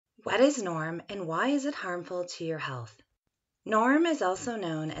What is norm and why is it harmful to your health? Norm is also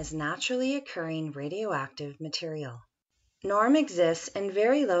known as naturally occurring radioactive material. Norm exists in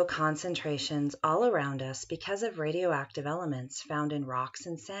very low concentrations all around us because of radioactive elements found in rocks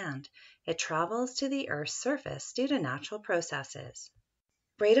and sand. It travels to the Earth's surface due to natural processes.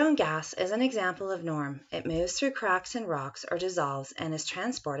 Radon gas is an example of norm. It moves through cracks in rocks or dissolves and is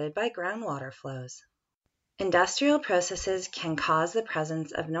transported by groundwater flows. Industrial processes can cause the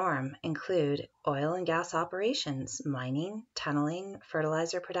presence of norm include oil and gas operations, mining, tunneling,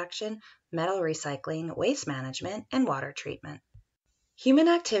 fertilizer production, metal recycling, waste management, and water treatment. Human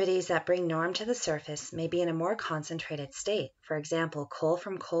activities that bring norm to the surface may be in a more concentrated state. For example, coal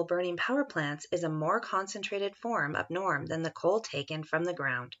from coal-burning power plants is a more concentrated form of norm than the coal taken from the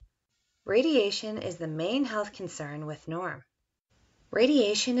ground. Radiation is the main health concern with norm.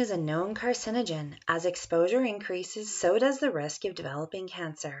 Radiation is a known carcinogen. As exposure increases, so does the risk of developing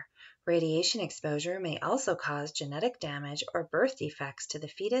cancer. Radiation exposure may also cause genetic damage or birth defects to the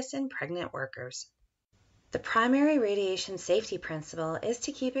fetus and pregnant workers. The primary radiation safety principle is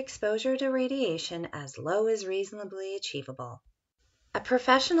to keep exposure to radiation as low as reasonably achievable. A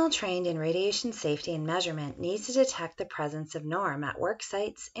professional trained in radiation safety and measurement needs to detect the presence of norm at work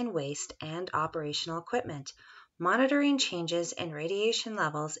sites, in waste, and operational equipment. Monitoring changes in radiation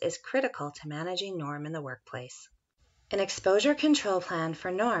levels is critical to managing norm in the workplace. An exposure control plan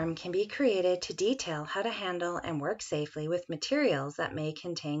for norm can be created to detail how to handle and work safely with materials that may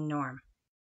contain norm.